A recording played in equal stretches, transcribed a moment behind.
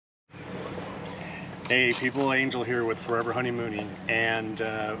Hey people, Angel here with Forever Honeymooning, and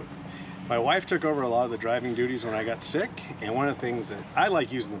my wife took over a lot of the driving duties when I got sick, and one of the things that I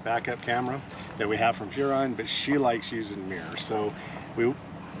like using the backup camera that we have from Huron, but she likes using mirrors. So we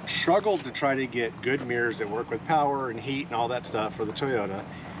struggled to try to get good mirrors that work with power and heat and all that stuff for the Toyota,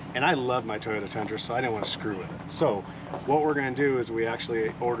 and I love my Toyota Tundra, so I didn't want to screw with it. So what we're going to do is we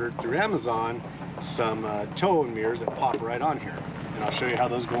actually ordered through Amazon some tow-in mirrors that pop right on here, and I'll show you how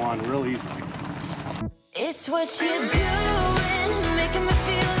those go on real easily. It's what you're doing, making me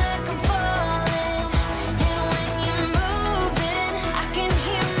feel like I'm falling. And when you're moving, I can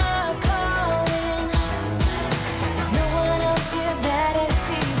hear my calling. There's no one else here that I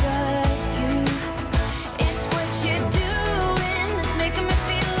see but you. It's what you're doing that's making me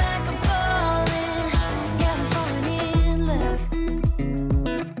feel like I'm falling. Yeah, I'm falling in love.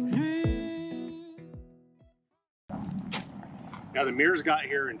 Now the mirrors got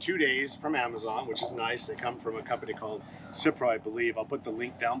here in 2 days from Amazon, which is nice. They come from a company called Cipro, I believe. I'll put the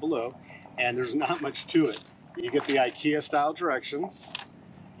link down below. And there's not much to it. You get the IKEA style directions.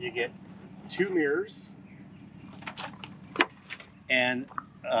 You get 2 mirrors. And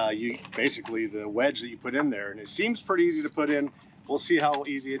you basically the wedge that you put in there. And it seems pretty easy to put in. We'll see how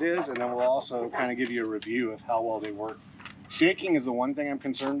easy it is. And then we'll also kind of give you a review of how well they work. Shaking is the one thing I'm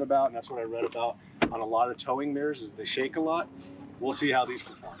concerned about. And that's what I read about on a lot of towing mirrors, is they shake a lot. We'll see how these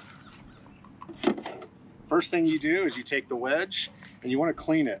perform. First thing you do is you take the wedge and you want to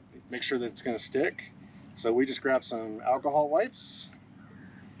clean it. Make sure that it's going to stick. So we just grab some alcohol wipes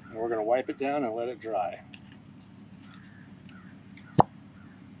and we're going to wipe it down and let it dry.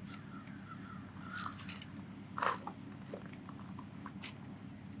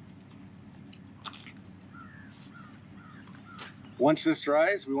 Once this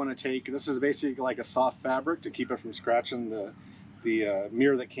dries, we want to take, this is basically like a soft fabric to keep it from scratching the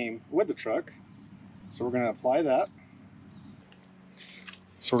mirror that came with the truck. So we're going to apply that.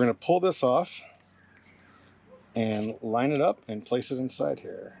 So we're going to pull this off and line it up and place it inside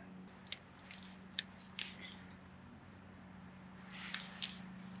here.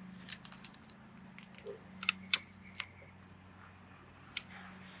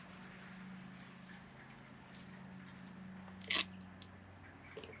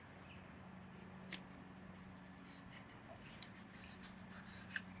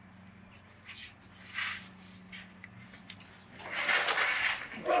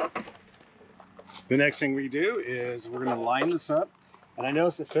 The next thing we do is we're going to line this up, and I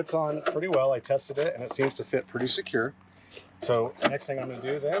noticed it fits on pretty well. I tested it and it seems to fit pretty secure. So the next thing I'm going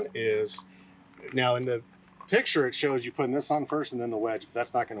to do then is, now in the picture it shows you putting this on first and then the wedge, but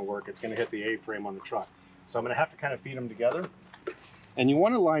that's not going to work. It's going to hit the A-frame on the truck. So I'm going to have to kind of feed them together. And you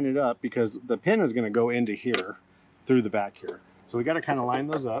want to line it up because the pin is going to go into here through the back here. So we got to kind of line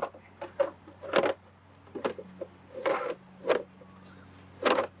those up.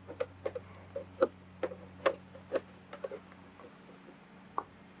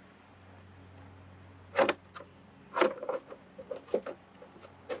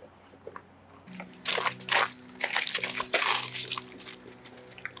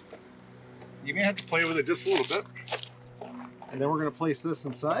 You may have to play with it just a little bit. And then we're going to place this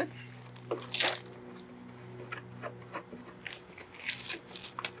inside.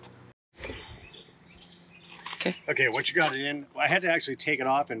 Okay, once you got it in, I had to actually take it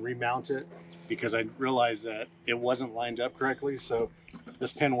off and remount it because I realized that it wasn't lined up correctly. So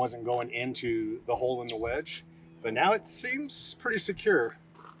this pin wasn't going into the hole in the wedge. But now it seems pretty secure.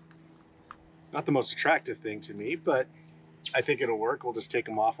 Not the most attractive thing to me, but I think it'll work. We'll just take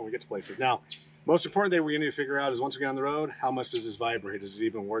them off when we get to places. Now, most important thing we need to figure out is once we get on the road, how much does this vibrate? Is it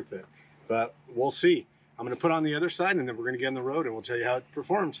even worth it? But we'll see. I'm going to put on the other side and then we're going to get on the road and we'll tell you how it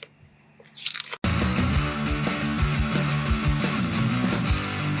performed.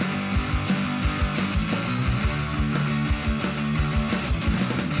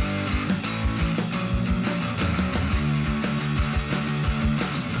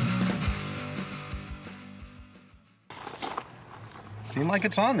 Seemed like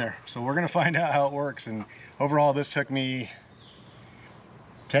it's on there, so we're gonna find out how it works. And overall this took me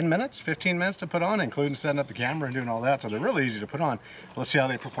 10 minutes, 15 minutes to put on, including setting up the camera and doing all that, so they're really easy to put on. Let's see how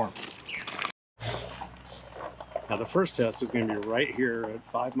they perform. Now the first test is gonna be right here at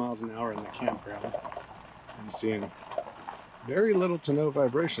 5 miles an hour in the campground and seeing very little to no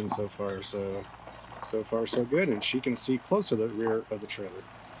vibration so far, so far so good. And she can see close to the rear of the trailer.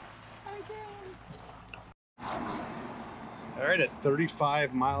 All right, at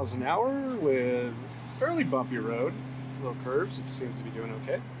 35 miles an hour with fairly bumpy road, little curves, it seems to be doing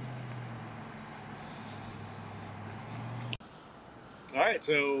okay. All right,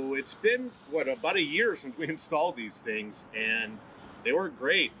 so it's been, what, about a year since we installed these things, and they work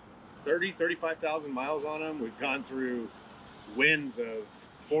great. 35,000 miles on them. We've gone through winds of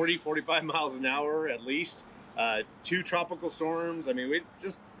 40, 45 miles an hour at least. 2 tropical storms. I mean,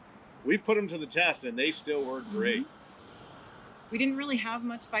 we've put them to the test, and they still work great. We didn't really have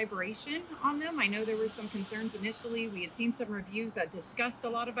much vibration on them. I know there were some concerns initially. We had seen some reviews that discussed a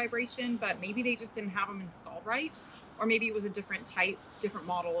lot of vibration, but maybe they just didn't have them installed right. Or maybe it was a different type, different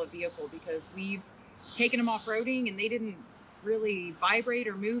model of vehicle, because we've taken them off-roading and they didn't really vibrate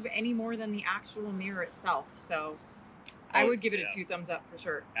or move any more than the actual mirror itself. So I would give it a 2 thumbs up for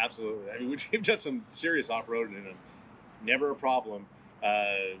sure. Absolutely. I mean, we've done some serious off-roading in them. Never a problem.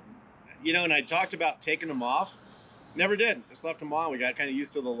 You know, and I talked about taking them off. Never did. Just left them on. We got kind of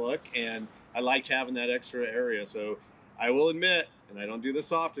used to the look, and I liked having that extra area. So I will admit, and I don't do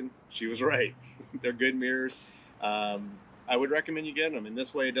this often, she was right. They're good mirrors. I would recommend you get them. And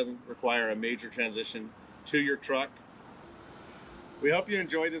this way it doesn't require a major transition to your truck. We hope you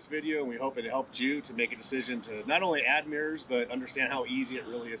enjoyed this video, and we hope it helped you to make a decision to not only add mirrors, but understand how easy it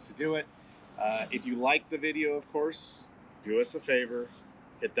really is to do it. If you liked the video, of course, do us a favor,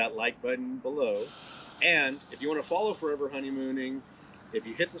 hit that like button below. And if you want to follow Forever Honeymooning, if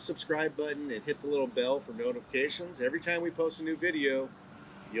you hit the subscribe button and hit the little bell for notifications, every time we post a new video,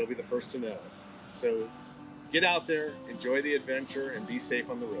 you'll be the first to know. So get out there, enjoy the adventure, and be safe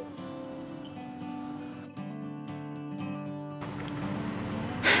on the road.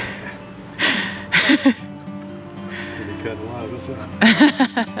 Cut a lot of this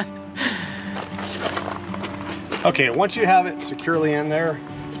out. Okay, once you have it securely in there,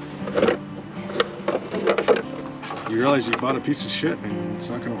 you realize you bought a piece of shit and it's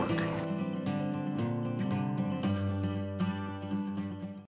not going to work.